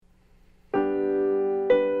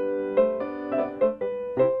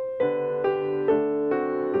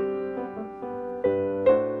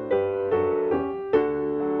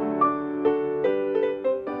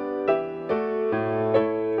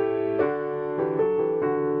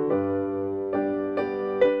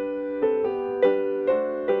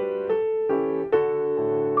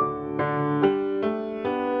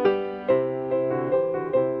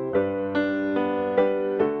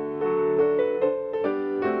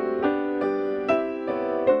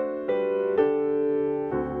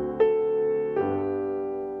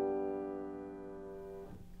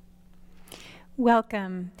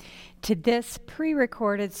Welcome to this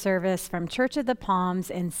pre-recorded service from Church of the Palms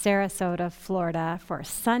in Sarasota, Florida for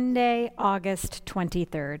Sunday, August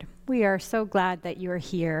 23rd. We are so glad that you're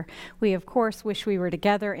here. We, of course, wish we were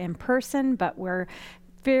together in person, but we're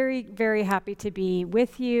very, very happy to be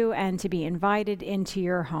with you and to be invited into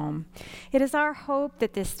your home. It is our hope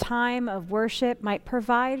that this time of worship might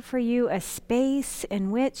provide for you a space in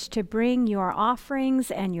which to bring your offerings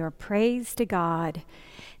and your praise to God.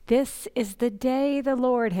 This is the day the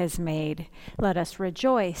Lord has made. Let us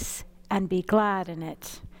rejoice and be glad in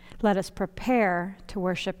it. Let us prepare to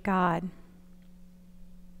worship God.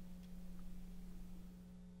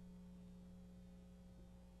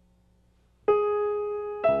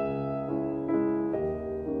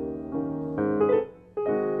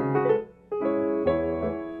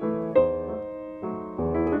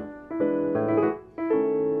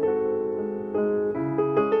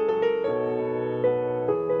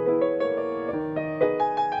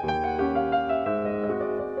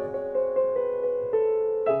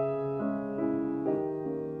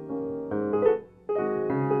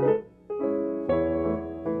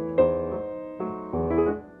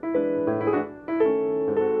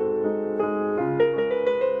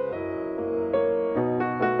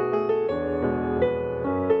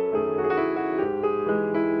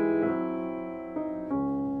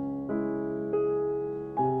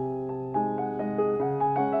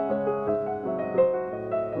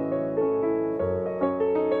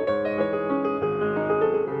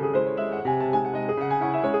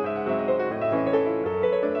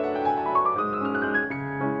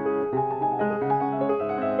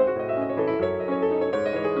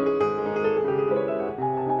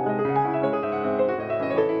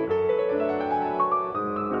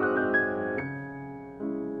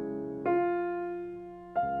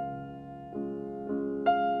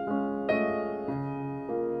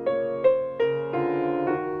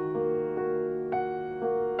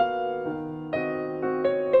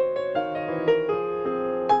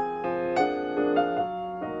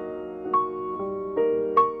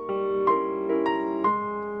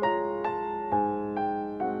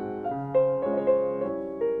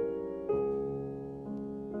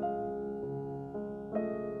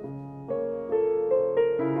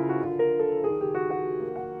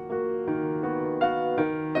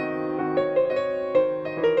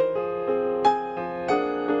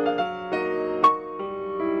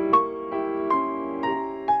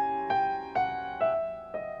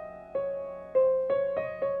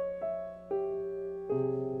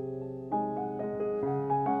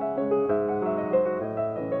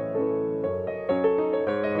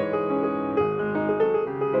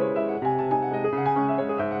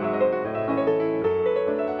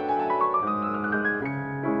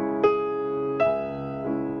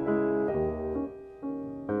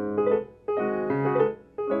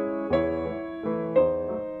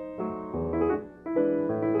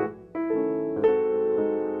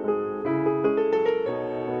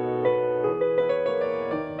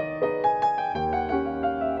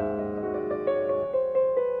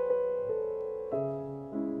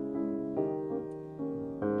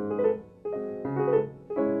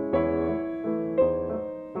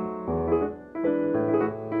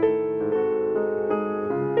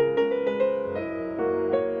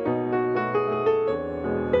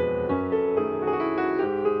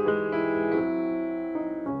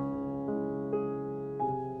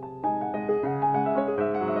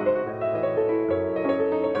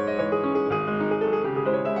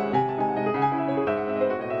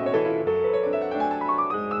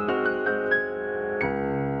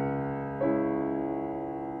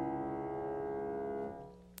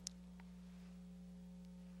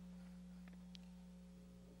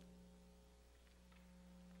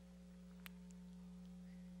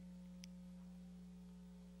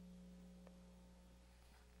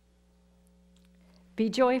 Be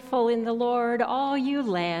joyful in the Lord, all you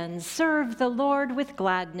lands. Serve the Lord with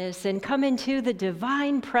gladness and come into the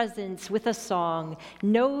divine presence with a song.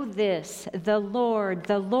 Know this, the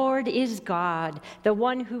Lord is God, the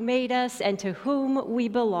one who made us and to whom we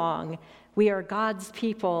belong. We are God's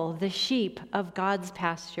people, the sheep of God's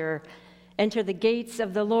pasture. Enter the gates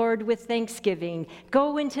of the Lord with thanksgiving.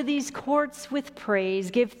 Go into these courts with praise.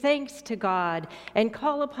 Give thanks to God and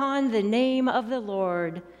call upon the name of the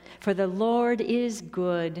Lord. For the Lord is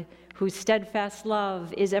good, whose steadfast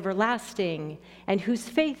love is everlasting, and whose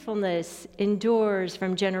faithfulness endures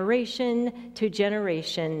from generation to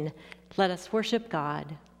generation. Let us worship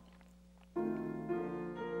God.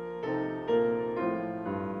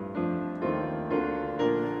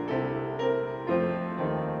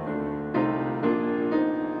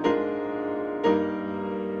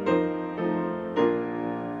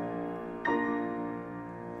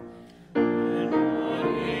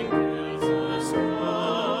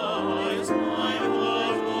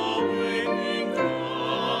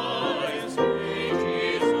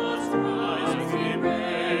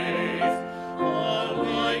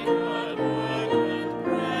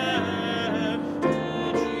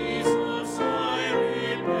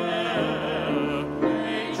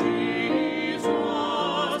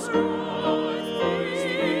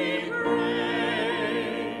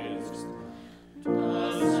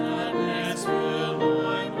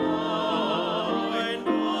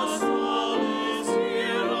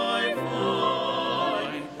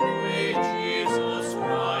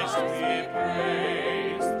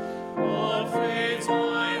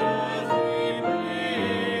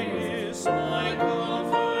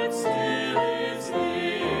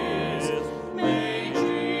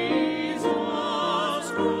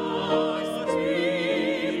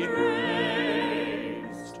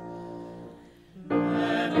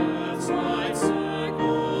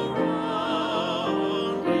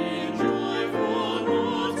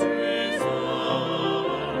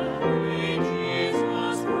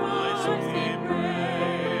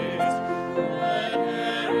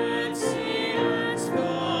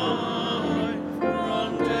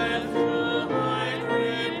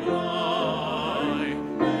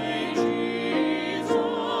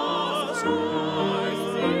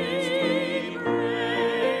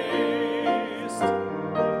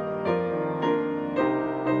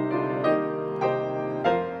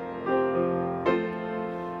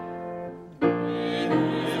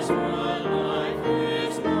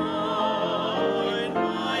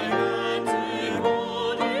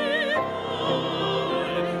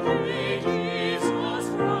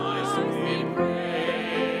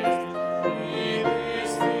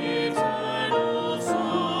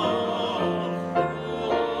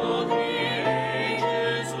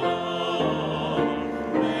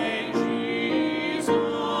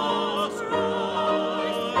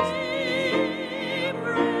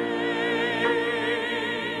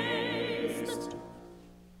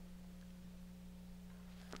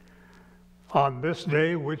 On this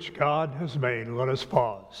day which God has made, let us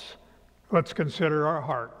pause. Let's consider our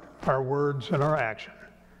heart, our words, and our action.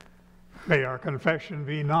 May our confession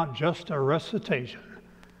be not just a recitation,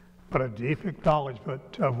 but a deep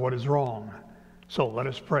acknowledgement of what is wrong. So let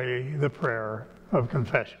us pray the prayer of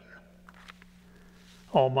confession.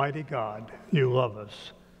 Almighty God, you love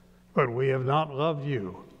us, but we have not loved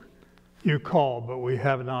you. You call, but we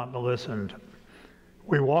have not listened.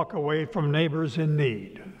 We walk away from neighbors in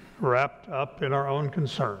need, wrapped up in our own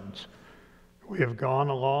concerns. We have gone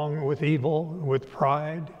along with evil, with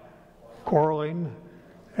pride, quarreling,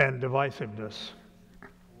 and divisiveness.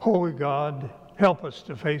 Holy God, help us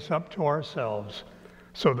to face up to ourselves,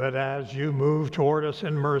 so that as you move toward us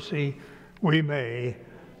in mercy, we may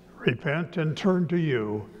repent and turn to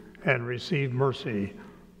you and receive mercy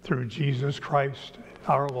through Jesus Christ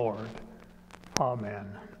our Lord. Amen.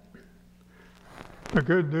 The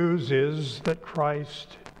good news is that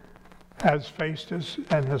Christ has faced us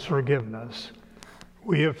and has forgiven us.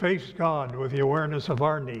 We have faced God with the awareness of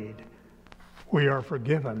our need. We are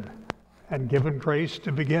forgiven and given grace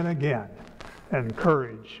to begin again and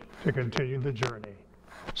courage to continue the journey.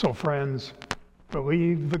 So friends,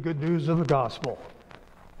 believe the good news of the gospel.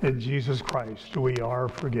 In Jesus Christ, we are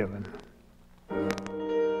forgiven.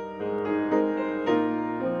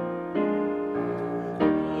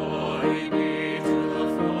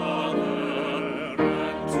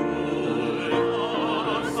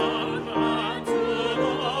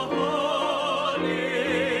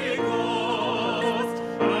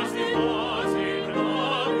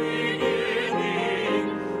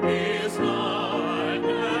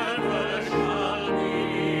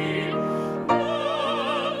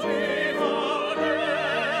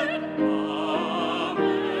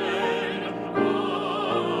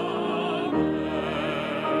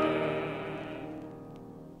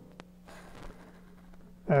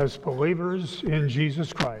 As believers in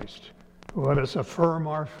Jesus Christ, let us affirm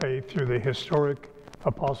our faith through the historic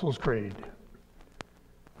Apostles' Creed.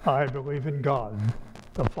 I believe in God,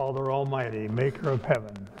 the Father Almighty, maker of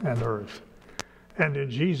heaven and earth, and in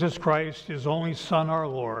Jesus Christ, his only Son, our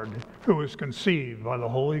Lord, who was conceived by the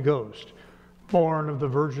Holy Ghost, born of the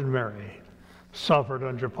Virgin Mary, suffered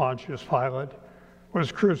under Pontius Pilate,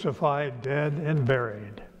 was crucified, dead, and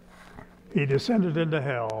buried. He descended into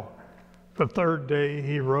hell. The third day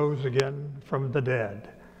he rose again from the dead.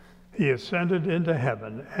 He ascended into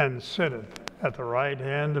heaven and sitteth at the right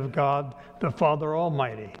hand of God the Father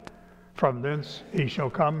Almighty. From thence he shall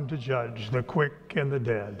come to judge the quick and the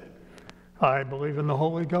dead. I believe in the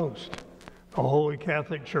Holy Ghost, the Holy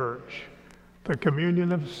Catholic Church, the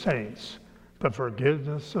communion of saints, the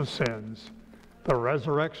forgiveness of sins, the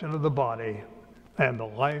resurrection of the body, and the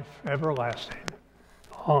life everlasting.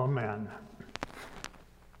 Amen.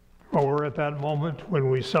 Well, we're at that moment when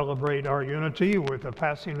we celebrate our unity with the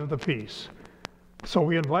passing of the peace. So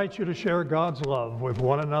we invite you to share God's love with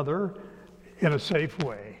one another in a safe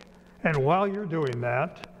way. And while you're doing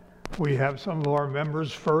that, we have some of our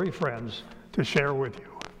members' furry friends to share with you.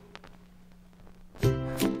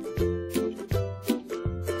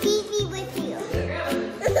 Peace be with you.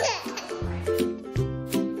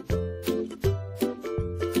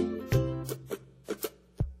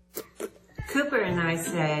 Cooper and I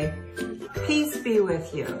say, peace be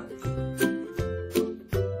with you.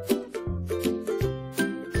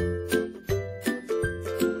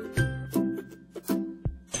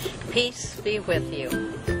 Peace be with you.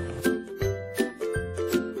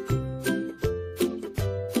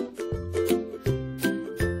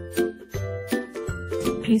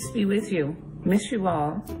 Peace be with you. Miss you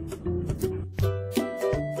all.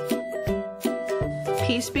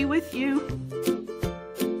 Peace be with you.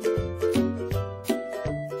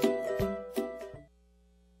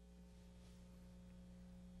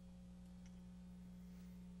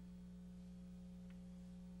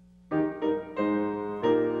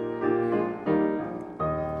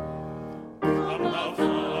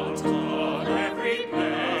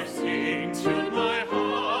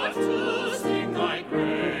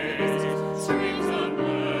 Streams of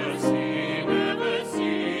mercy never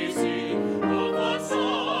ceasing, over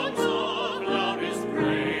songs of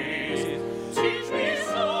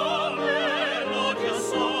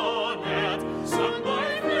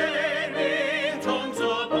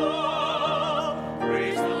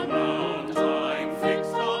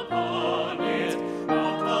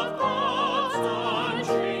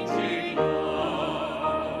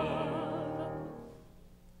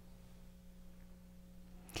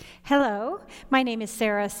My name is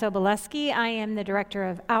Sarah Soboleski. I am the Director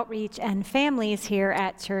of Outreach and Families here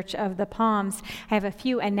at Church of the Palms. I have a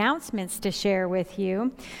few announcements to share with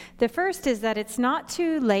you. The first is that it's not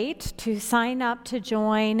too late to sign up to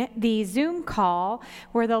join the Zoom call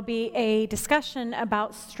where there'll be a discussion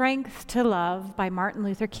about Strength to Love by Martin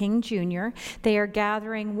Luther King Jr. They are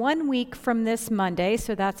gathering 1 week from this Monday,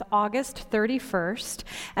 so that's August 31st,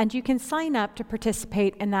 and you can sign up to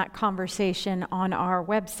participate in that conversation on our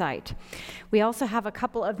website. We also have a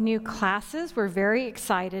couple of new classes we're very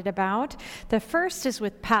excited about. The first is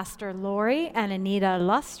with Pastor Lori and Anita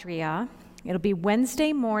Lustria. It'll be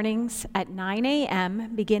Wednesday mornings at 9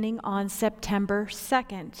 a.m. beginning on September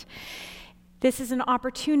 2nd. This is an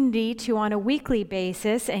opportunity to, on a weekly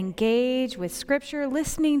basis, engage with Scripture,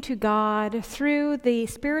 listening to God through the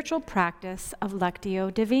spiritual practice of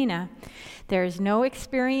Lectio Divina. There is no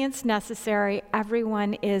experience necessary.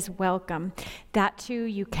 Everyone is welcome. That, too,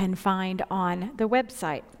 you can find on the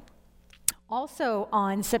website. Also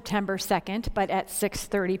on September 2nd, but at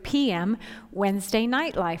 6:30 p.m., Wednesday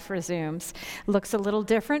Night Life resumes. Looks a little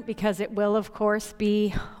different because it will, of course,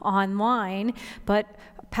 be online, but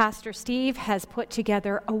Pastor Steve has put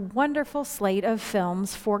together a wonderful slate of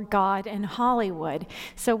films for God in Hollywood.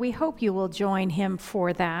 So we hope you will join him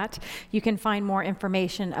for that. You can find more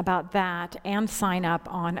information about that and sign up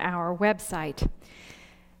on our website.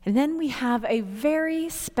 And then we have a very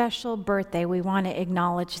special birthday we want to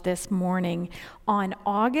acknowledge this morning. On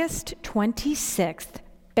August 26th,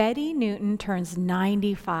 Betty Newton turns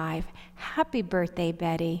 95. Happy birthday,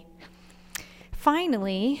 Betty.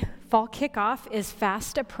 Finally, fall kickoff is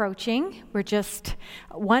fast approaching. We're just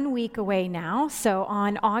 1 week away now. So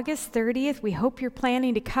on August 30th, we hope you're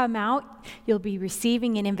planning to come out. You'll be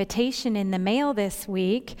receiving an invitation in the mail this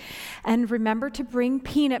week. And remember to bring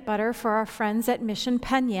peanut butter for our friends at Mission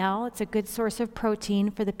Peniel. It's a good source of protein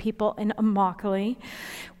for the people in Immokalee.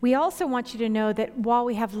 We also want you to know that while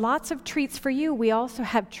we have lots of treats for you, we also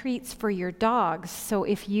have treats for your dogs. So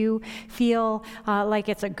if you feel like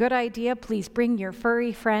it's a good idea, please bring your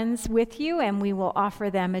furry friends with you and we will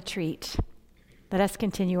offer them a treat. Let us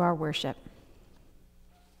continue our worship.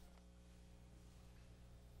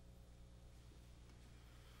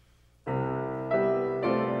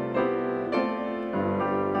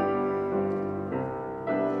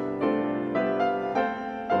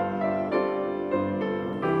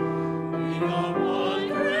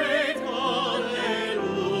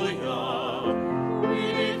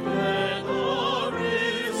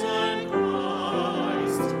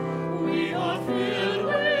 We are filled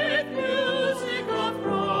with music of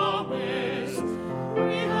promise.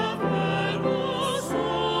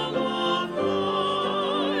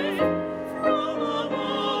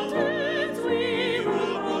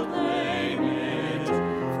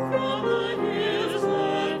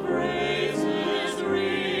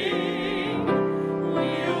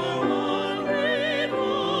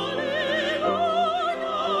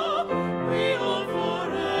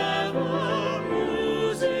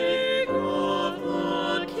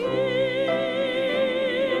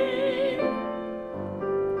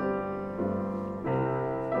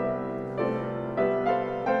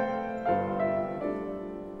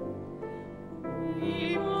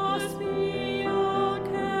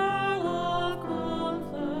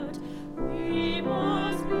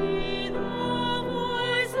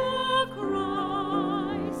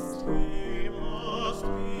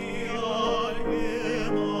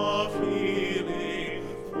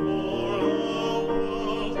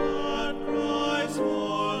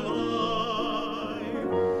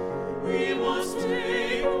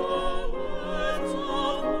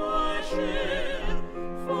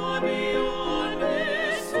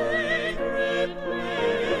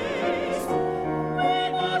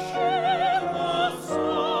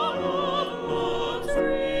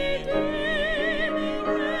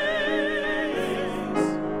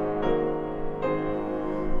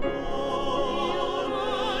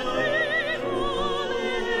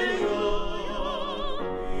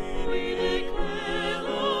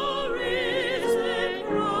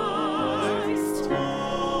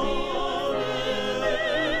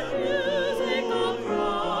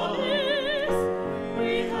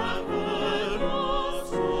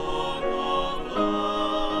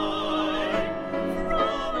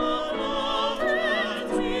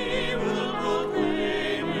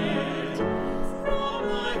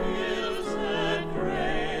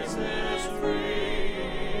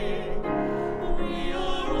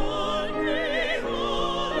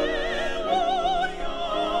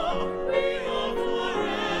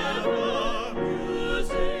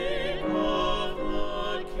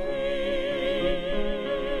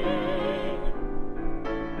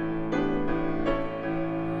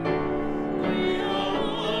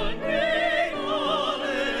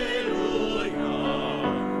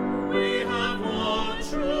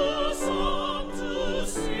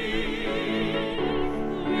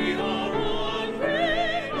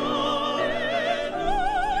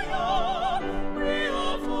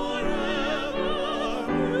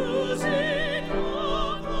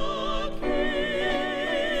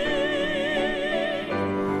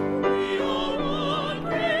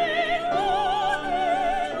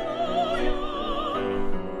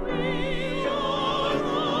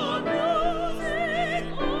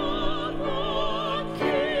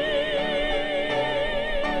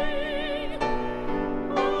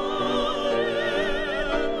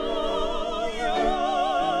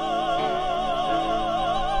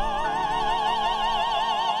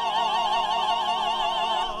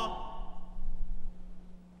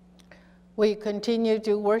 We continue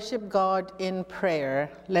to worship God in prayer.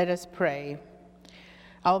 Let us pray.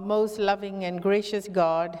 Our most loving and gracious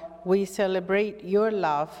God, we celebrate your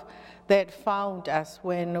love that found us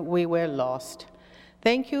when we were lost.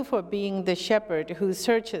 Thank you for being the shepherd who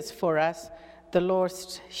searches for us, the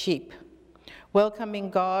lost sheep. Welcoming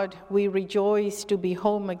God, we rejoice to be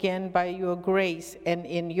home again by your grace and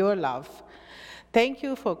in your love. Thank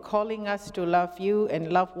you for calling us to love you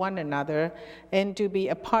and love one another and to be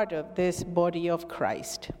a part of this body of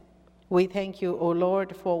Christ. We thank you, O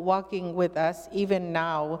Lord, for walking with us even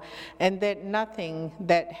now, and that nothing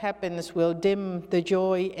that happens will dim the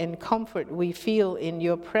joy and comfort we feel in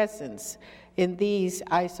your presence in these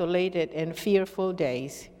isolated and fearful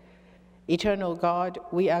days. Eternal God,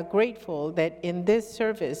 we are grateful that in this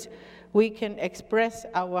service we can express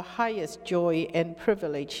our highest joy and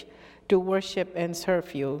privilege to worship and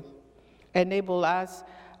serve you. Enable us,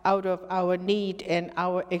 out of our need and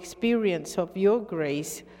our experience of your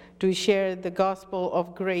grace, to share the gospel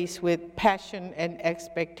of grace with passion and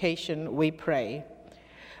expectation, we pray.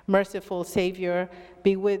 Merciful Savior,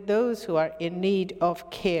 be with those who are in need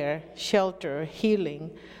of care, shelter,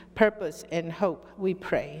 healing, purpose, and hope, we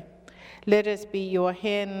pray. Let us be your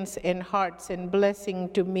hands and hearts and blessing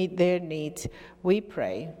to meet their needs, we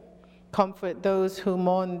pray. Comfort those who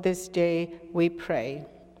mourn this day, we pray.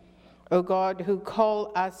 O God, who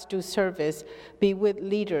call us to service, be with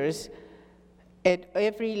leaders at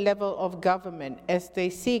every level of government as they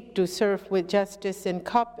seek to serve with justice and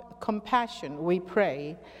compassion, we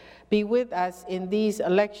pray. Be with us in these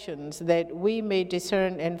elections that we may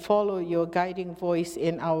discern and follow your guiding voice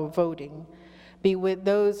in our voting. Be with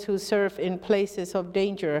those who serve in places of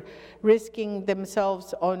danger, risking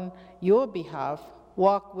themselves on your behalf.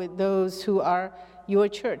 Walk with those who are your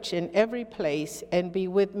church in every place, and be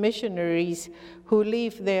with missionaries who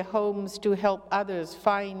leave their homes to help others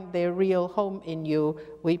find their real home in you,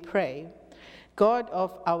 we pray. God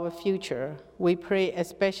of our future, we pray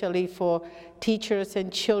especially for teachers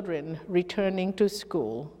and children returning to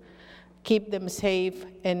school. Keep them safe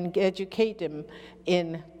and educate them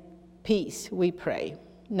in peace, we pray.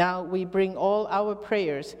 Now we bring all our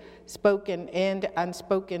prayers, spoken and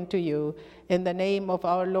unspoken, to you, in the name of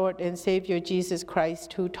our Lord and Savior Jesus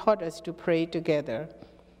Christ, who taught us to pray together.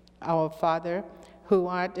 Our Father, who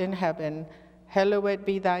art in heaven, hallowed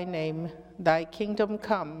be thy name. Thy kingdom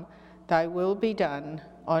come, thy will be done,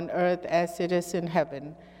 on earth as it is in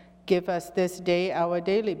heaven. Give us this day our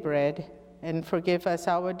daily bread, and forgive us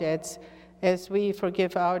our debts, as we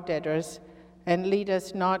forgive our debtors. And lead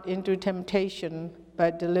us not into temptation,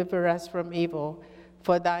 but deliver us from evil.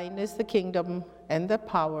 For thine is the kingdom, and the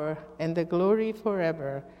power, and the glory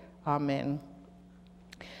forever. Amen.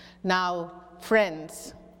 Now,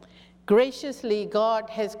 friends, graciously God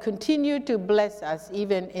has continued to bless us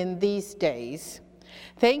even in these days.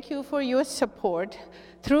 Thank you for your support,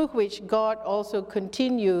 through which God also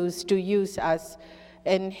continues to use us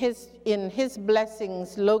in his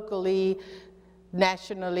blessings locally,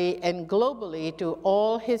 nationally, and globally to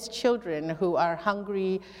all his children who are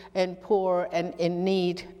hungry and poor and in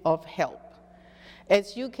need of help.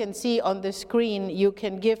 As you can see on the screen, you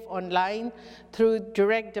can give online through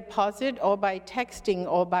direct deposit or by texting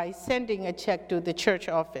or by sending a check to the church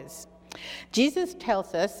office. Jesus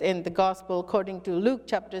tells us in the gospel according to Luke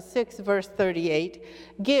chapter 6, verse 38,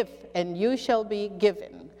 "Give and you shall be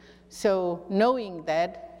given." So knowing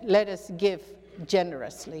that, let us give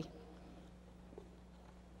generously.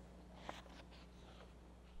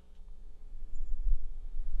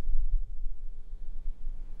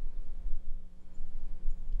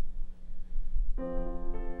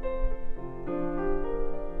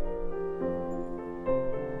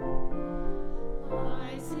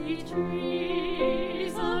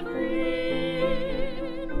 Trees of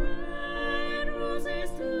green, red roses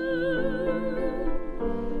too,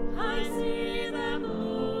 I see them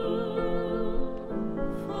bloom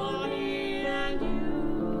for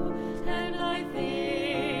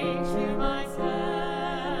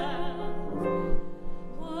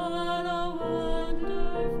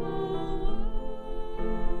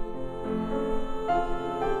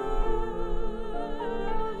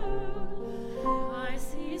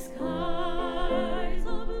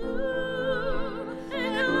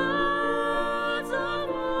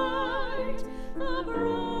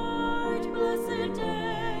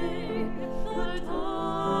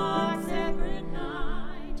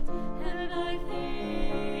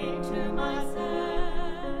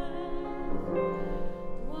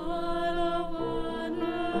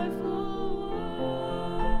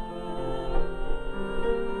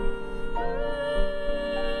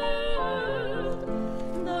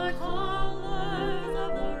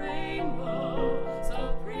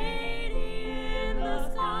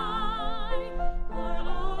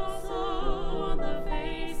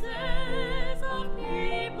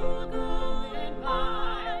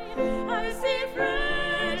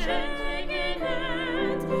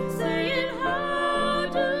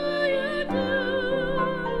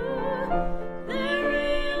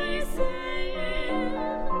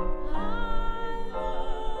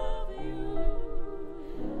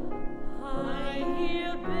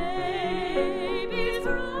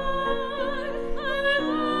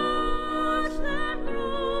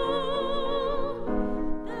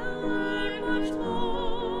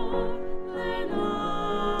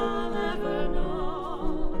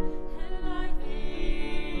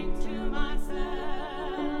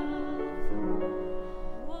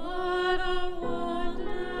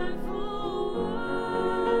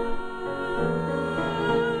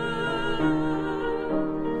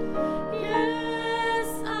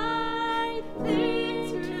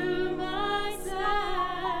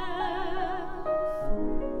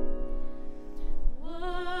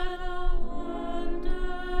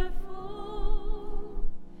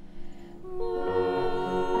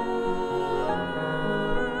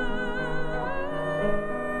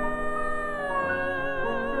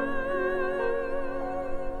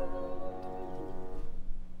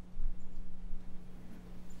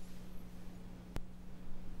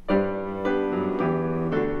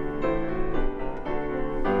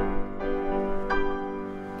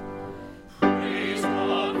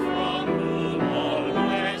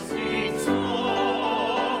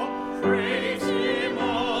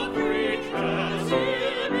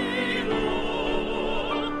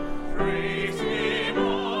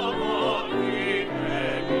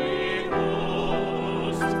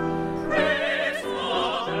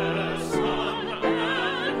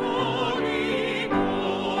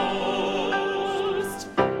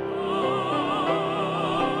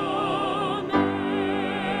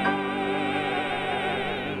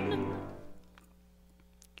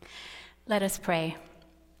Let us pray.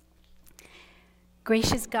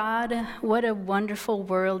 Gracious God, what a wonderful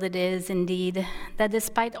world it is indeed, that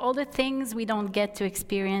despite all the things we don't get to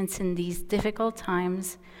experience in these difficult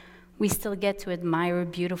times, we still get to admire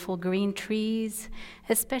beautiful green trees,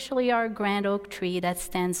 especially our grand oak tree that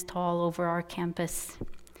stands tall over our campus.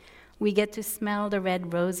 We get to smell the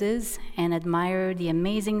red roses and admire the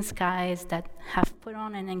amazing skies that have put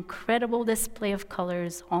on an incredible display of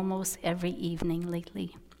colors almost every evening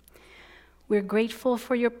lately. We're grateful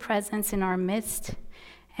for your presence in our midst,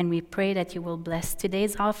 and we pray that you will bless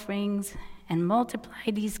today's offerings and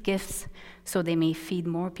multiply these gifts so they may feed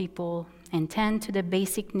more people and tend to the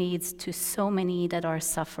basic needs to so many that are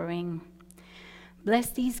suffering.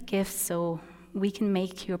 Bless these gifts so we can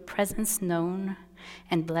make your presence known,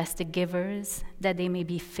 and bless the givers that they may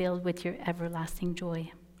be filled with your everlasting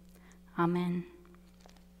joy. Amen.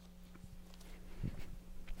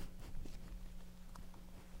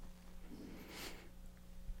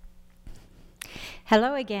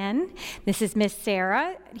 Hello again. This is Miss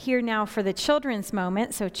Sarah here now for the children's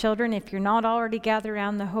moment. So children, if you're not already gathered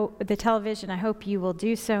around the television, I hope you will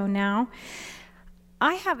do so now.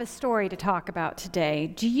 I have a story to talk about today.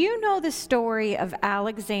 Do you know the story of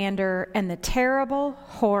Alexander and the terrible,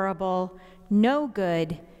 horrible, no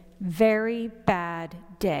good, very bad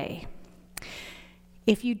day?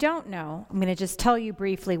 If you don't know, I'm going to just tell you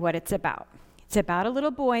briefly what it's about. It's about a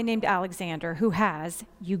little boy named Alexander who has,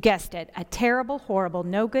 you guessed it, a terrible, horrible,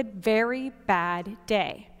 no good, very bad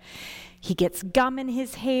day. He gets gum in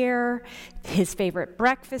his hair, his favorite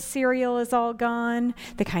breakfast cereal is all gone,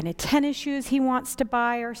 the kind of tennis shoes he wants to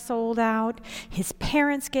buy are sold out, his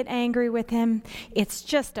parents get angry with him. It's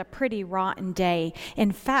just a pretty rotten day.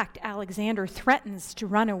 In fact, Alexander threatens to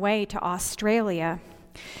run away to Australia.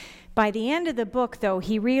 By the end of the book, though,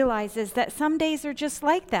 he realizes that some days are just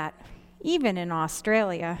like that, even in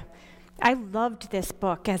Australia. I loved this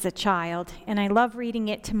book as a child, and I love reading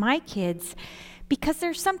it to my kids because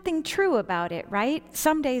there's something true about it, right?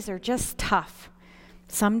 Some days are just tough.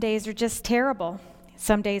 Some days are just terrible.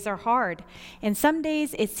 Some days are hard. And some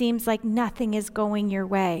days it seems like nothing is going your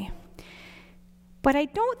way. But I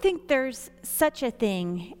don't think there's such a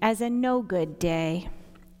thing as a no good day.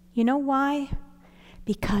 You know why?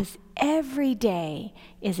 Because every day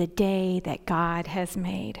is a day that God has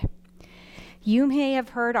made. You may have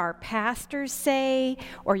heard our pastors say,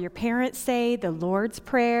 or your parents say, the Lord's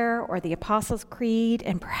Prayer or the Apostles' Creed,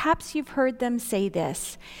 and perhaps you've heard them say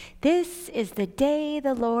this: "This is the day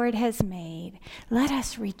the Lord has made. Let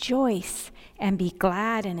us rejoice and be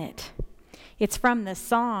glad in it." It's from the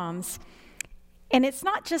Psalms, and it's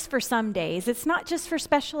not just for some days. It's not just for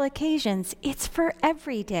special occasions. It's for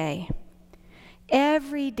every day.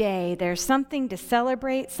 Every day there's something to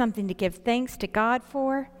celebrate, something to give thanks to God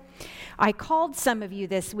for. I called some of you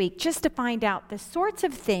this week just to find out the sorts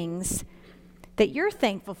of things that you're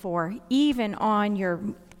thankful for, even on your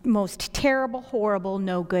most terrible, horrible,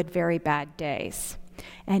 no good, very bad days.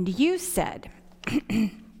 And you said,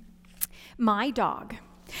 my dog,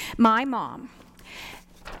 my mom,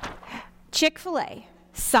 Chick-fil-A,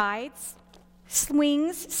 sides,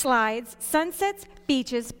 swings, slides, sunsets,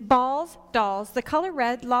 beaches, balls, dolls, the color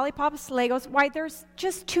red, lollipops, Legos. Why, there's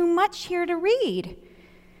just too much here to read.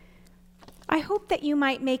 I hope that you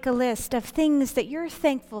might make a list of things that you're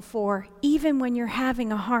thankful for, even when you're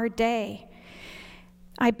having a hard day.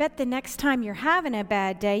 I bet the next time you're having a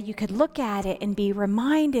bad day, you could look at it and be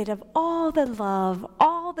reminded of all the love,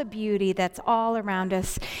 all the beauty that's all around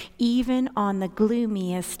us, even on the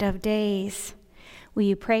gloomiest of days. Will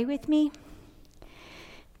you pray with me?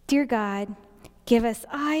 Dear God, give us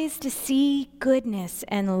eyes to see goodness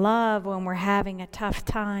and love when we're having a tough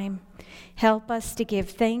time. Help us to give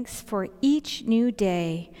thanks for each new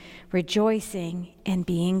day, rejoicing and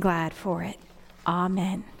being glad for it.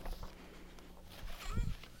 Amen.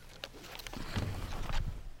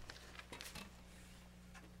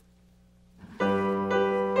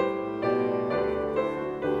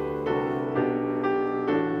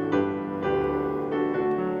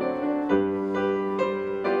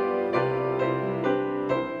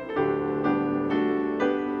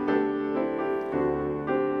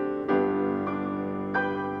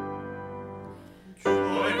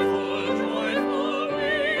 Joyful, joyful,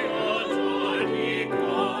 we adore thee,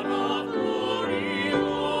 God.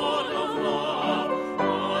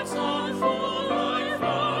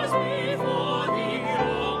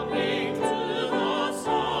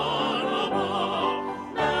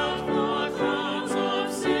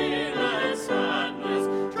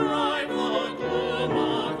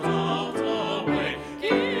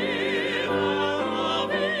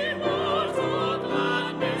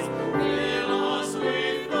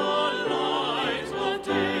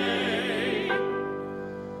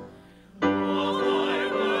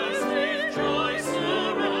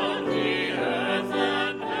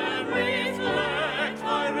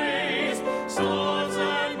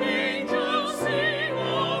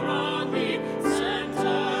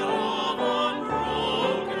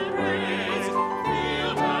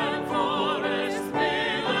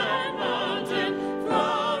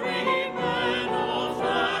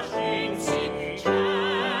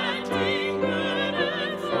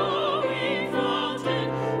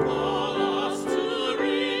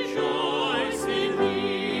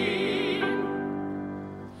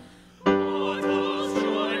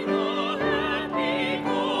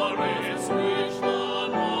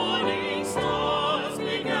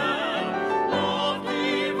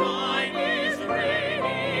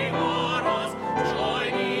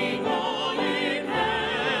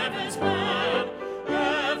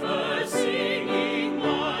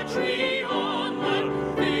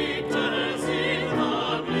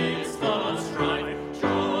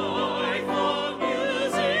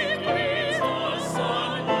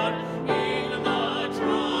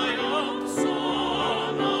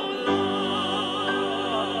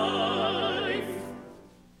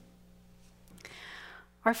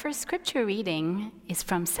 Our first scripture reading is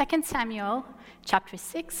from 2 Samuel chapter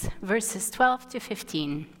 6, verses 12 to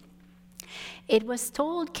 15. It was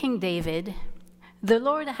told King David, "The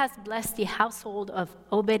Lord has blessed the household of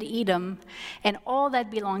Obed-Edom and all that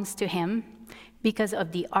belongs to him because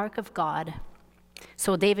of the ark of God."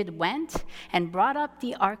 So David went and brought up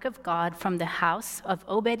the ark of God from the house of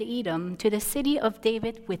Obed-Edom to the city of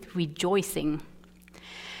David with rejoicing.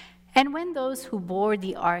 And when those who bore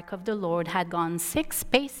the ark of the Lord had gone 6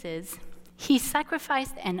 paces, he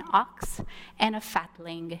sacrificed an ox and a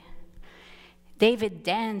fatling. David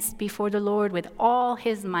danced before the Lord with all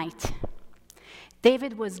his might.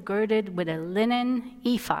 David was girded with a linen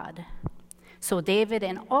ephod. So David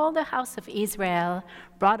and all the house of Israel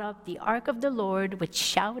brought up the ark of the Lord with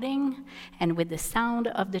shouting and with the sound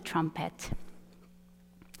of the trumpet.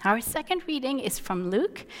 Our second reading is from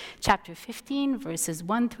Luke chapter 15, verses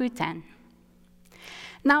 1 through 10.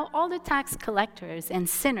 Now all the tax collectors and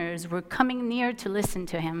sinners were coming near to listen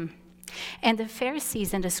to him. And the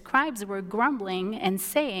Pharisees and the scribes were grumbling and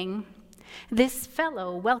saying, "This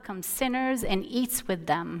fellow welcomes sinners and eats with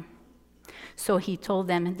them." So he told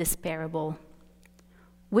them this parable.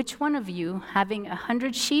 "Which one of you, having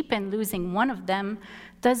 100 sheep and losing one of them,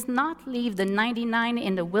 does not leave the 99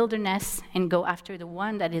 in the wilderness and go after the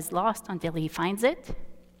one that is lost until he finds it?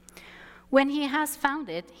 When he has found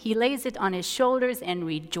it, he lays it on his shoulders and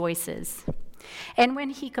rejoices. And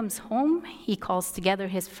when he comes home, he calls together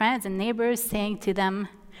his friends and neighbors, saying to them,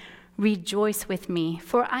 'Rejoice with me,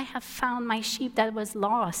 for I have found my sheep that was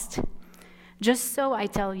lost.' Just so I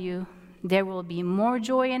tell you, there will be more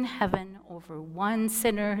joy in heaven over one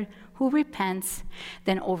sinner who repents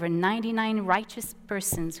than over 99 righteous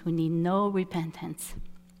persons who need no repentance.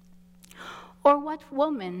 Or what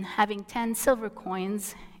woman, having 10 silver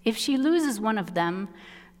coins, if she loses one of them,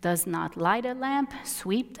 does not light a lamp,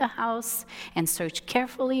 sweep the house, and search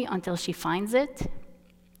carefully until she finds it?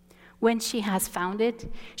 When she has found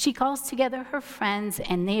it, she calls together her friends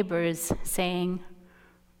and neighbors, saying,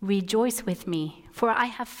 'Rejoice with me, for I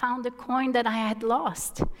have found the coin that I had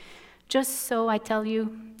lost.' Just so I tell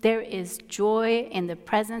you, there is joy in the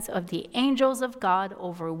presence of the angels of God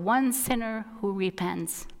over one sinner who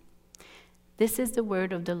repents." This is the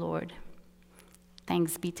word of the Lord.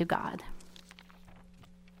 Thanks be to God.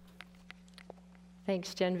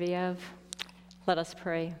 Thanks, Genevieve. Let us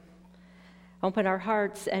pray. Open our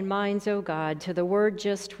hearts and minds, O God, to the word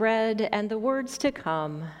just read and the words to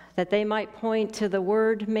come, that they might point to the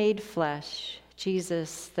Word made flesh,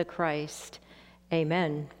 Jesus the Christ.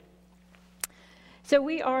 Amen. So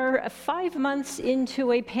we are 5 months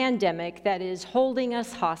into a pandemic that is holding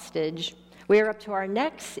us hostage. We are up to our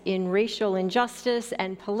necks in racial injustice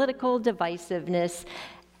and political divisiveness.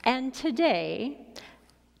 And today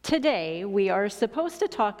we are supposed to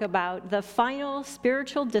talk about the final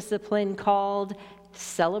spiritual discipline called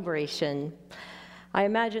celebration. I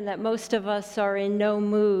imagine that most of us are in no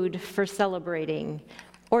mood for celebrating.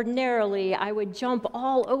 Ordinarily, I would jump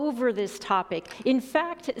all over this topic. In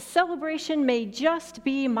fact, celebration may just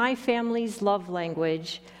be my family's love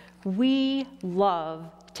language. We love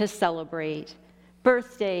to celebrate.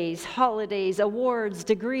 Birthdays, holidays, awards,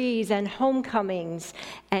 degrees, and homecomings.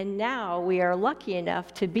 And now we are lucky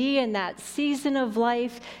enough to be in that season of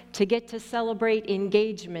life to get to celebrate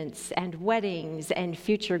engagements and weddings and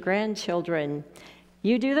future grandchildren.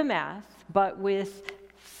 You do the math, but with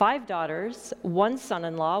 5 daughters, 1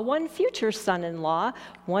 son-in-law, 1 future son-in-law,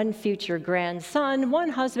 1 future grandson, 1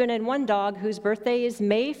 husband, and 1 dog whose birthday is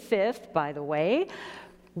May 5th, by the way,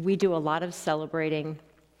 we do a lot of celebrating.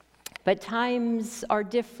 But times are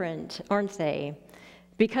different, aren't they?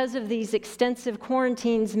 Because of these extensive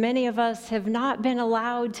quarantines, many of us have not been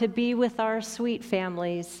allowed to be with our sweet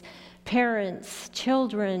families, parents,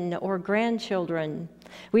 children, or grandchildren.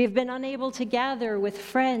 We have been unable to gather with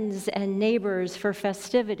friends and neighbors for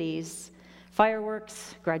festivities.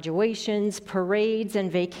 Fireworks, graduations, parades,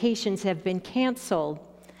 and vacations have been canceled.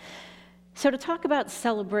 So to talk about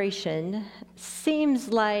celebration seems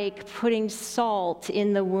like putting salt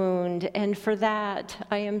in the wound, and for that,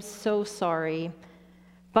 I am so sorry.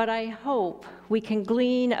 But I hope we can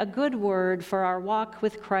glean a good word for our walk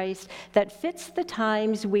with Christ that fits the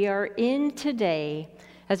times we are in today,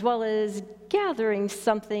 as well as gathering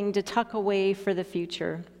something to tuck away for the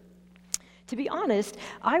future. To be honest,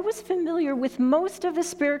 I was familiar with most of the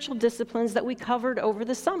spiritual disciplines that we covered over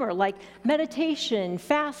the summer, like meditation,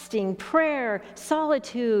 fasting, prayer,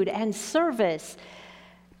 solitude, and service.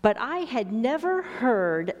 But I had never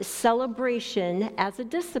heard celebration as a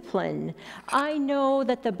discipline. I know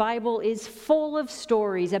that the Bible is full of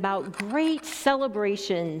stories about great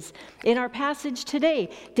celebrations. In our passage today,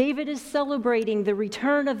 David is celebrating the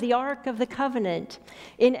return of the Ark of the Covenant.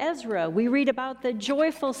 In Ezra, we read about the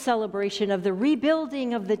joyful celebration of the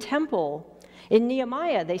rebuilding of the temple. In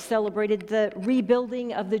Nehemiah, they celebrated the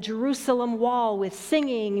rebuilding of the Jerusalem wall with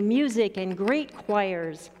singing, music, and great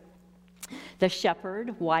choirs. The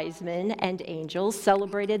shepherd, wise men, and angels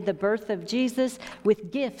celebrated the birth of Jesus with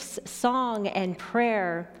gifts, song, and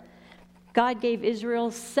prayer. God gave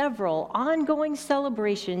Israel several ongoing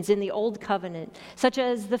celebrations in the Old Covenant, such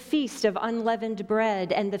as the Feast of Unleavened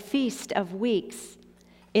Bread and the Feast of Weeks.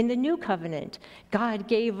 In the New Covenant, God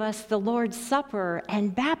gave us the Lord's Supper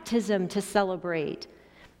and baptism to celebrate.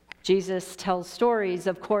 Jesus tells stories,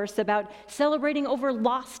 of course, about celebrating over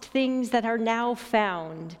lost things that are now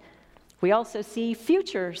found. We also see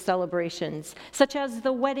future celebrations, such as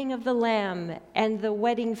the wedding of the Lamb and the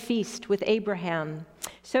wedding feast with Abraham.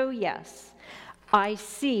 So yes, I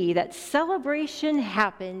see that celebration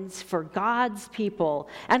happens for God's people,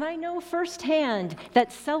 and I know firsthand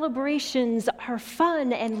that celebrations are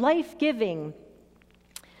fun and life-giving.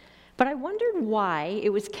 But I wondered why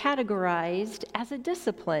it was categorized as a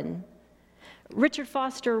discipline. Richard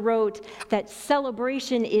Foster wrote that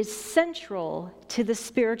celebration is central to the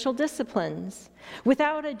spiritual disciplines.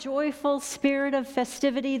 Without a joyful spirit of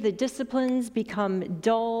festivity, the disciplines become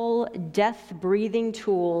dull, death-breathing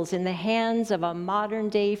tools in the hands of a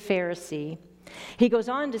modern-day Pharisee. He goes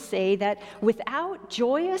on to say that without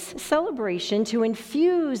joyous celebration to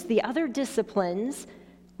infuse the other disciplines,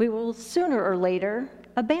 we will sooner or later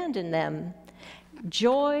abandon them.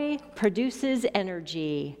 Joy produces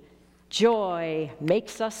energy. Joy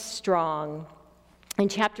makes us strong. In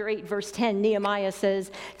chapter 8, verse 10, Nehemiah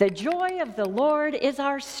says, "The joy of the Lord is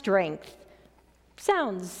our strength."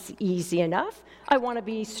 Sounds easy enough. I want to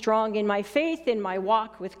be strong in my faith, in my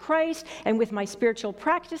walk with Christ, and with my spiritual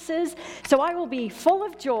practices. So I will be full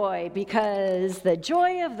of joy because the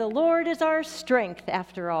joy of the Lord is our strength,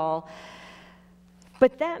 after all.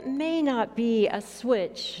 But that may not be a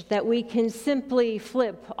switch that we can simply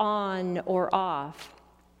flip on or off.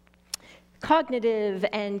 Cognitive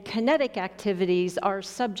and kinetic activities are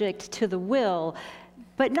subject to the will,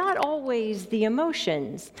 but not always the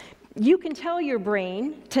emotions. You can tell your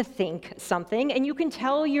brain to think something, and you can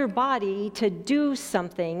tell your body to do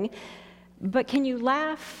something, but can you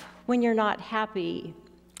laugh when you're not happy?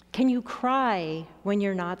 Can you cry when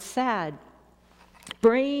you're not sad?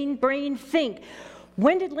 Brain, think.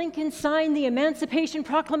 When did Lincoln sign the Emancipation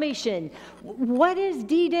Proclamation? What is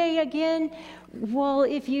D-Day again? Well,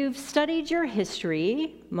 if you've studied your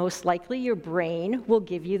history, most likely your brain will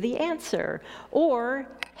give you the answer. Or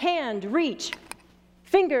hand, reach,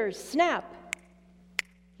 fingers, snap,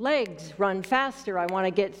 legs, run faster. I want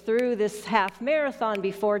to get through this half marathon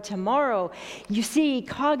before tomorrow. You see,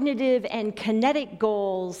 cognitive and kinetic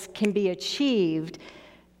goals can be achieved,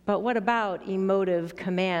 but what about emotive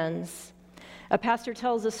commands? A pastor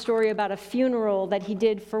tells a story about a funeral that he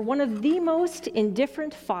did for one of the most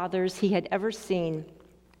indifferent fathers he had ever seen.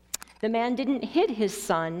 The man didn't hit his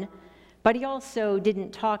son, but he also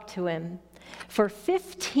didn't talk to him. For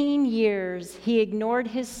 15 years, he ignored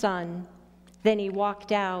his son. Then he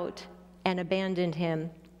walked out and abandoned him.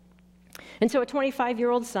 And so a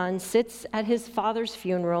 25-year-old son sits at his father's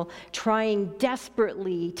funeral, trying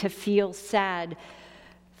desperately to feel sad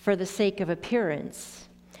for the sake of appearance.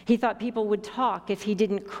 He thought people would talk if he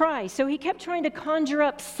didn't cry, so he kept trying to conjure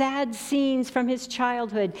up sad scenes from his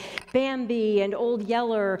childhood, Bambi and Old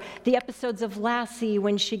Yeller, the episodes of Lassie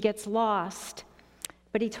when she gets lost.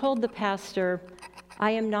 But he told the pastor,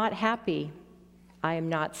 "I am not happy. I am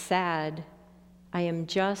not sad. I am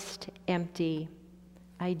just empty.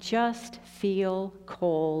 I just feel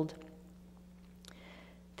cold."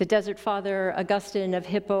 The Desert Father Augustine of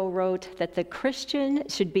Hippo wrote that the Christian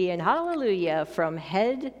should be in hallelujah from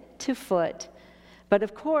head to foot. But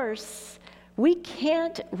of course, we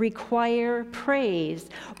can't require praise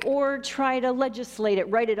or try to legislate it,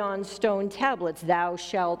 write it on stone tablets, "Thou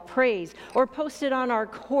shalt praise," or post it on our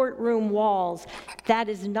courtroom walls. That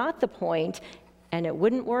is not the point, and it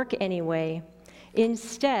wouldn't work anyway.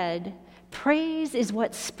 Instead, praise is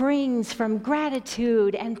what springs from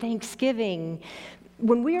gratitude and thanksgiving.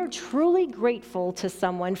 When we are truly grateful to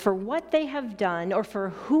someone for what they have done or for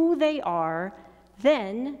who they are,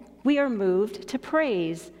 then we are moved to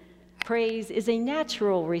praise. Praise is a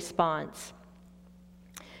natural response.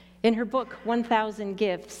 In her book, 1,000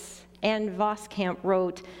 Gifts, Anne Voskamp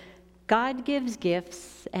wrote, "God gives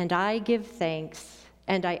gifts, and I give thanks.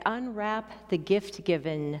 and I unwrap the gift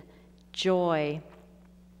given, joy.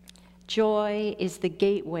 Joy is the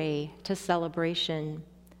gateway to celebration.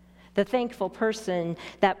 The thankful person,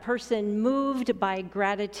 that person moved by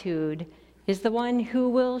gratitude, is the one who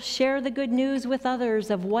will share the good news with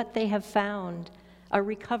others of what they have found, a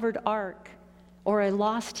recovered ark, or a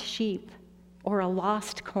lost sheep, or a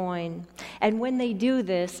lost coin. And when they do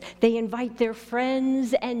this, they invite their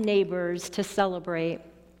friends and neighbors to celebrate.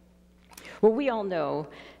 Well, we all know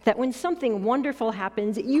that when something wonderful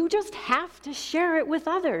happens, you just have to share it with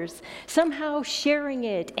others. Somehow sharing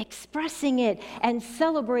it, expressing it, and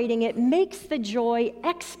celebrating it makes the joy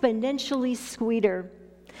exponentially sweeter.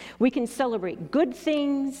 We can celebrate good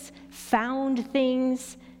things, found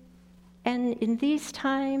things, and in these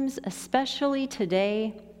times, especially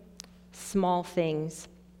today, small things.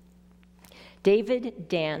 David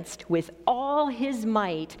danced with all his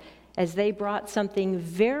might as they brought something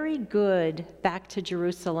very good back to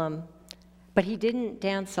Jerusalem. But he didn't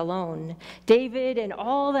dance alone. David and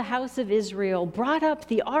all the house of Israel brought up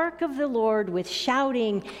the ark of the Lord with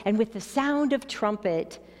shouting and with the sound of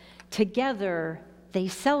trumpet. Together, they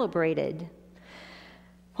celebrated.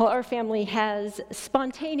 Well, our family has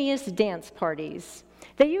spontaneous dance parties.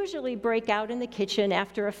 They usually break out in the kitchen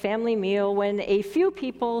after a family meal when a few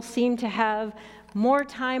people seem to have more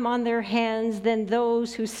time on their hands than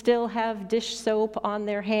those who still have dish soap on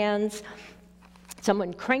their hands.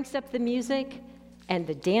 Someone cranks up the music and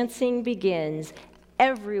the dancing begins.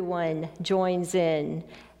 Everyone joins in.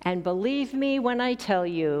 And believe me when I tell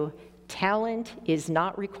you, talent is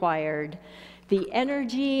not required. The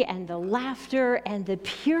energy and the laughter and the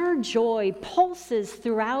pure joy pulses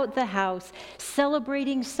throughout the house,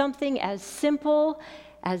 celebrating something as simple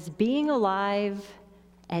as being alive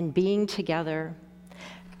and being together.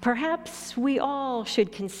 Perhaps we all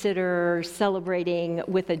should consider celebrating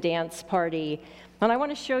with a dance party. And I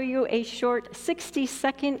want to show you a short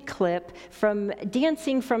 60-second clip from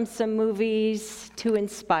dancing from some movies to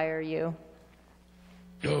inspire you.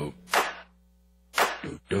 Do,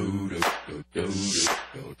 do, do, do, do, do,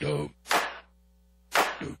 do, do.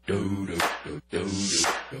 Do, do, do, do, do,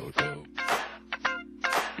 do, do.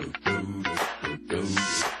 Do, do, do, do, do,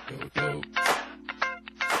 do, do.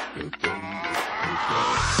 Do, do, do.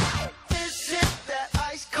 This is that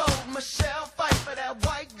ice cold Michelle fight for that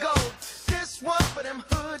white gold. This one for them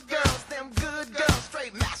hood girls, them good girls,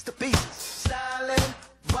 straight masterpieces. Stylin',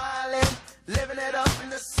 wildin', living it up in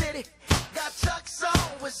the city. Got Chuck's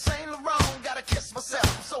on with Saint Laurent. Gotta kiss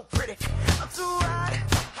myself, I'm so pretty. I'm too hot.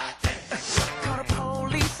 Call the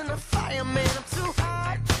police and the fireman. I'm too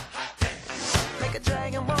hot. Make a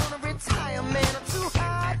dragon wanna retire, man. I'm too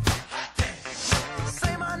hot.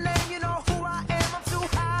 Say my name, you know who I am. I'm too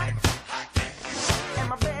hot. And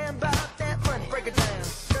my band bought that money. Break it down.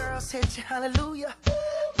 Girls hit you, hallelujah.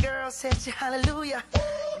 Girls hit you, hallelujah.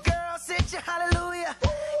 Girls hit you, hallelujah.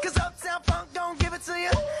 Cause Uptown Funk don't give it to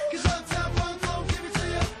you. Cause Uptown Funk don't give it to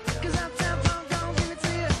you. Cause Uptown Funk don't give it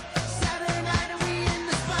to you. Saturday night and we in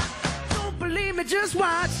the spot. Don't believe me, just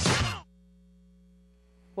watch.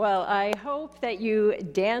 Well, I hope that you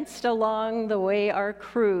danced along the way our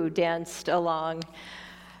crew danced along.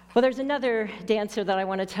 Well, there's another dancer that I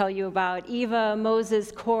want to tell you about, Eva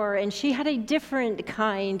Moses Kaur, and she had a different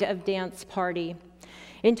kind of dance party.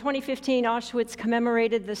 In 2015, Auschwitz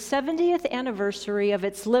commemorated the 70th anniversary of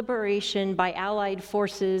its liberation by Allied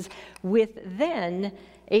forces, with then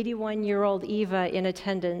 81-year-old Eva in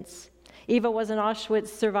attendance. Eva was an Auschwitz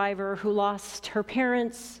survivor who lost her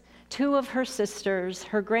parents, two of her sisters,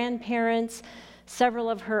 her grandparents, several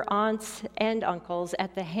of her aunts and uncles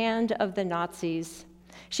at the hand of the Nazis.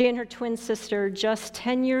 She and her twin sister, just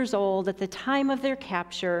 10 years old at the time of their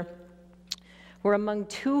capture, were among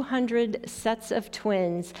 200 sets of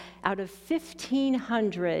twins out of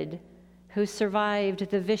 1,500 who survived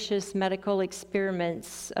the vicious medical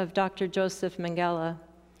experiments of Dr. Joseph Mengele.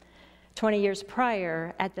 20 years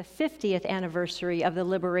prior, at the 50th anniversary of the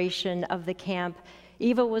liberation of the camp,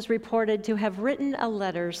 Eva was reported to have written a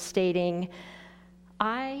letter stating,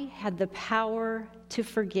 "I had the power to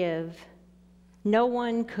forgive. No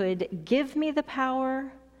one could give me the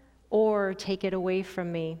power or take it away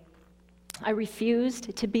from me. I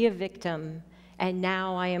refused to be a victim, and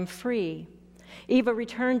now I am free." Eva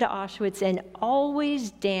returned to Auschwitz and always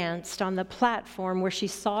danced on the platform where she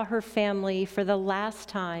saw her family for the last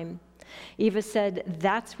time. Eva said,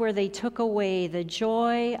 "That's where they took away the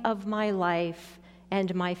joy of my life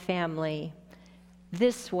and my family.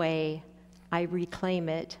 This way, I reclaim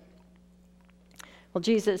it." Well,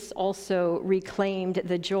 Jesus also reclaimed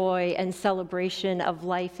the joy and celebration of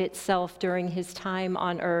life itself during his time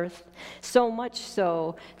on earth, so much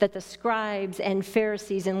so that the scribes and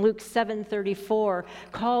Pharisees in Luke 7:34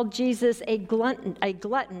 called Jesus a glutton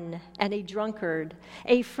and a drunkard,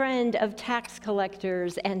 a friend of tax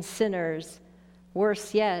collectors and sinners.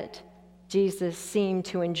 Worse yet, Jesus seemed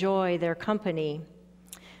to enjoy their company.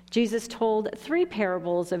 Jesus told 3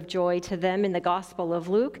 parables of joy to them in the Gospel of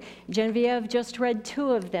Luke. Genevieve just read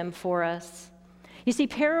 2 of them for us. You see,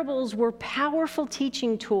 parables were powerful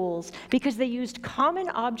teaching tools because they used common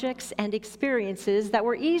objects and experiences that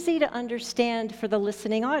were easy to understand for the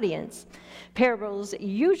listening audience. Parables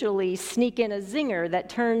usually sneak in a zinger that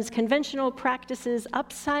turns conventional practices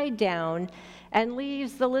upside down and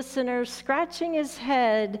leaves the listener scratching his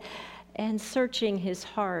head and searching his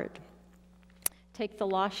heart. Take the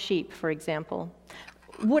lost sheep, for example.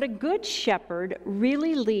 Would a good shepherd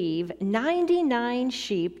really leave 99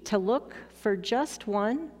 sheep to look for just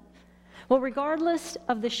one? Well, regardless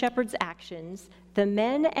of the shepherd's actions, the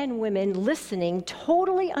men and women listening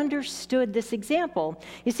totally understood this example.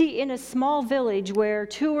 You see, in a small village where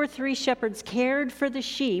 2 or 3 shepherds cared for the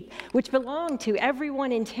sheep, which belonged to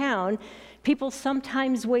everyone in town, people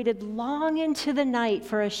sometimes waited long into the night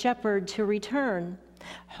for a shepherd to return,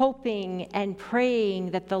 hoping and praying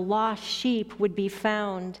that the lost sheep would be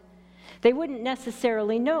found. They wouldn't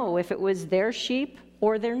necessarily know if it was their sheep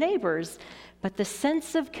or their neighbors, but the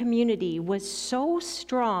sense of community was so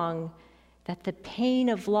strong that the pain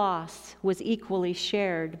of loss was equally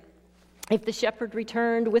shared. If the shepherd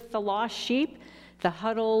returned with the lost sheep, the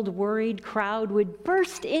huddled, worried crowd would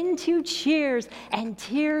burst into cheers and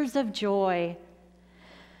tears of joy.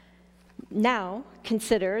 Now,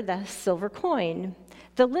 consider the silver coin.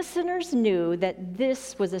 The listeners knew that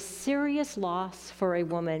this was a serious loss for a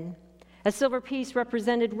woman. A silver piece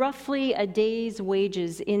represented roughly a day's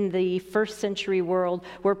wages in the first century world,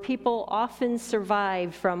 where people often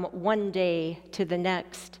survived from one day to the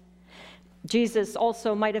next. Jesus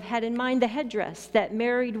also might have had in mind the headdress that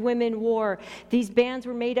married women wore. These bands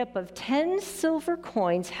were made up of 10 silver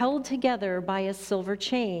coins held together by a silver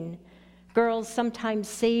chain. Girls sometimes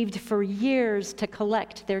saved for years to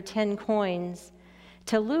collect their 10 coins.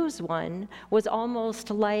 To lose one was almost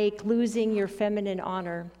like losing your feminine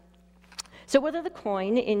honor. So whether the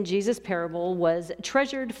coin in Jesus' parable was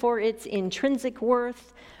treasured for its intrinsic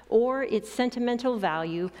worth or its sentimental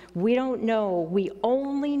value, we don't know. We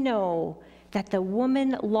only know that the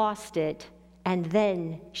woman lost it, and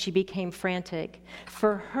then she became frantic.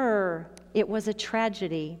 For her, it was a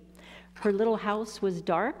tragedy. Her little house was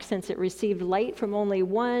dark since it received light from only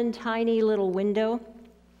one tiny little window.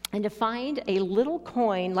 And to find a little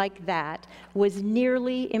coin like that was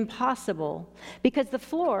nearly impossible because the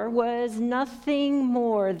floor was nothing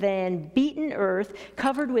more than beaten earth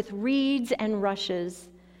covered with reeds and rushes.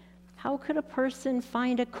 How could a person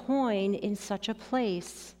find a coin in such a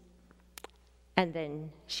place? And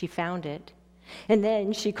then she found it. And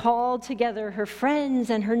then she called together her friends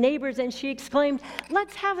and her neighbors and she exclaimed,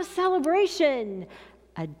 "Let's have a celebration,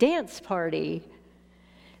 a dance party."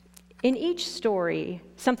 In each story,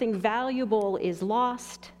 something valuable is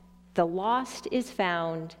lost, the lost is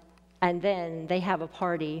found, and then they have a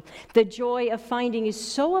party. The joy of finding is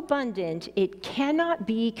so abundant, it cannot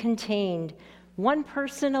be contained. One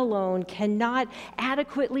person alone cannot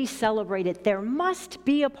adequately celebrate it. There must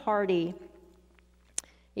be a party.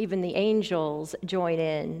 Even the angels join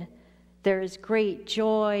in. There is great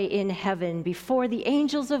joy in heaven before the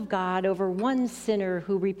angels of God over one sinner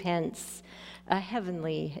who repents. A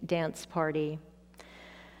heavenly dance party.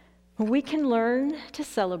 We can learn to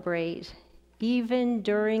celebrate even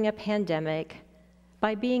during a pandemic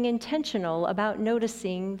by being intentional about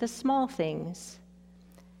noticing the small things.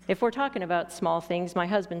 If we're talking about small things, my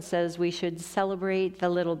husband says we should celebrate the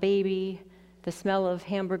little baby, the smell of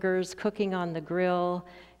hamburgers cooking on the grill,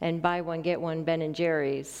 and buy one, get one Ben &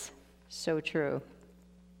 Jerry's. So true.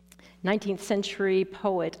 19th century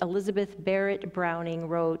poet Elizabeth Barrett Browning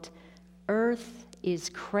wrote, "Earth is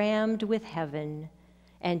crammed with heaven,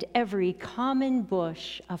 and every common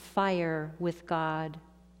bush afire with God."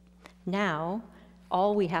 Now,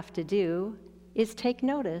 all we have to do is take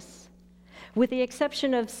notice. With the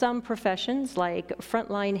exception of some professions like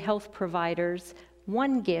frontline health providers,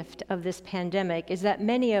 one gift of this pandemic is that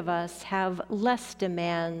many of us have less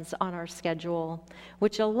demands on our schedule,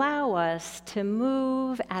 which allow us to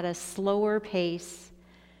move at a slower pace.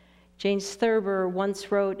 James Thurber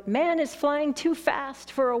once wrote, "Man is flying too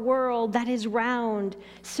fast for a world that is round.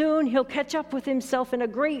 Soon he'll catch up with himself in a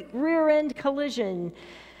great rear-end collision."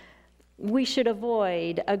 We should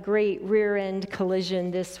avoid a great rear-end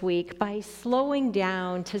collision this week by slowing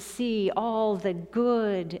down to see all the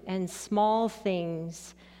good and small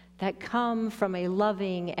things that come from a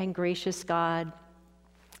loving and gracious God,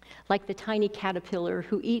 like the tiny caterpillar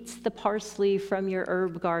who eats the parsley from your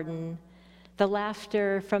herb garden, the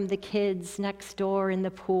laughter from the kids next door in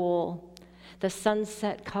the pool, the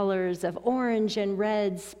sunset colors of orange and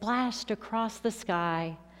red splashed across the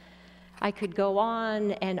sky. I could go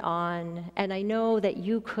on, and I know that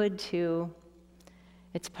you could too.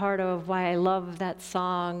 It's part of why I love that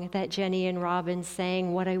song that Jenny and Robin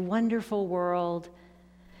sang, What a Wonderful World,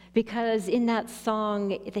 because in that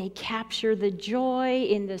song, they capture the joy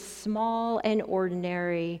in the small and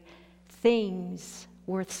ordinary things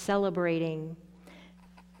worth celebrating.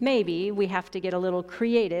 Maybe we have to get a little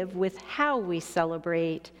creative with how we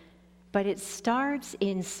celebrate, but it starts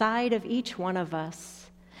inside of each one of us,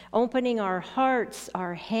 opening our hearts,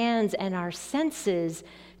 our hands, and our senses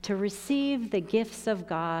to receive the gifts of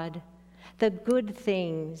God, the good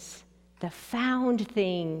things, the found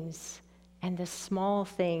things, and the small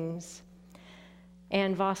things.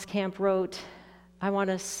 Ann Voskamp wrote, I want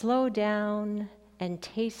to slow down and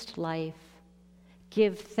taste life,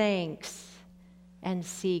 give thanks, and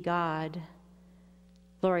see God.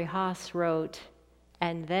 Lori Haas wrote,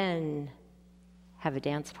 and then have a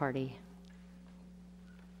dance party.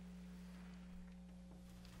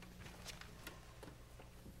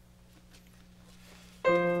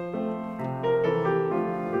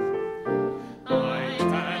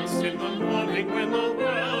 When the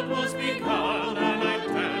world was begun, and I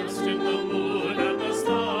danced in the moon and the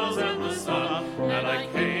stars and the sun, and I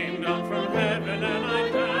came down from heaven and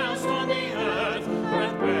I danced on the earth,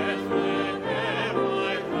 and Bethlehem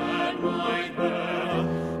I had my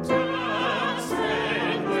birth. Dance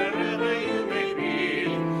then wherever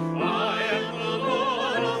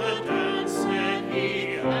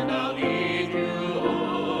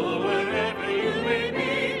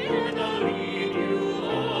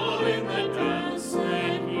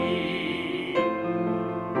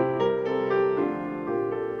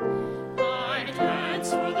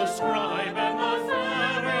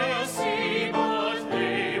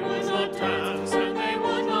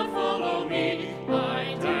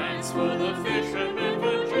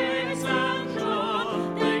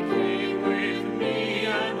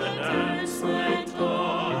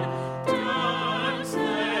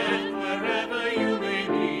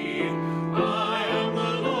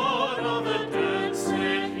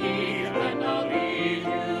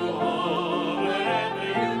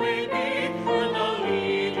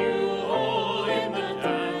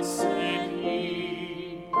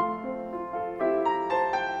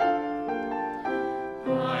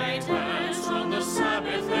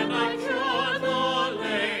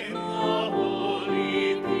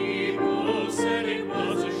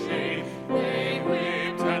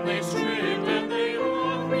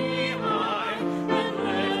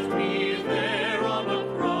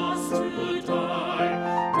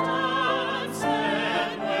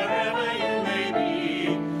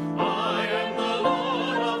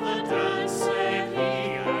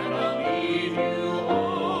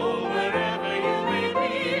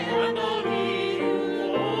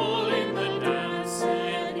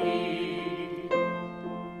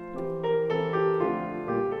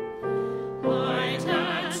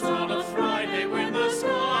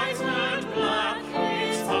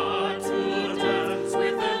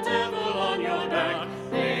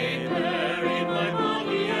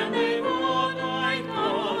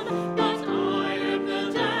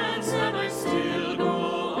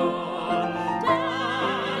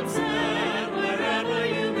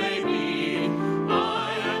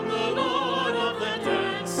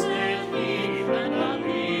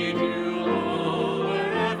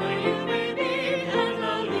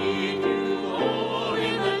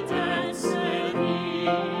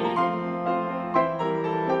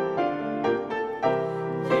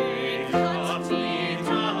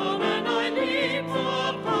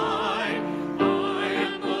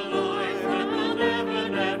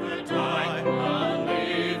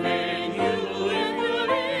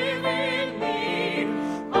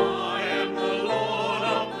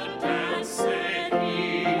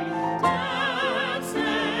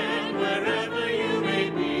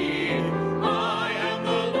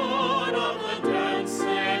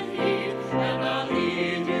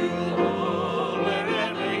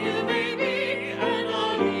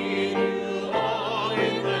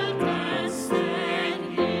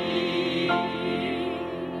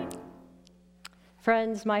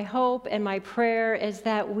friends, my hope and my prayer is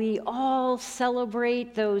that we all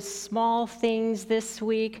celebrate those small things this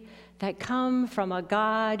week that come from a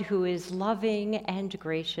God who is loving and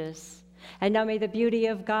gracious. And now may the beauty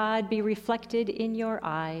of God be reflected in your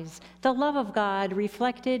eyes, the love of God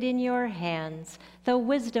reflected in your hands, the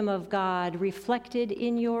wisdom of God reflected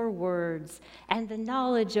in your words, and the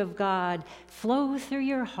knowledge of God flow through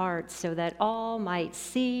your hearts so that all might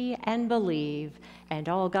see and believe. And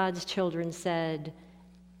all God's children said,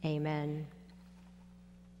 Amen.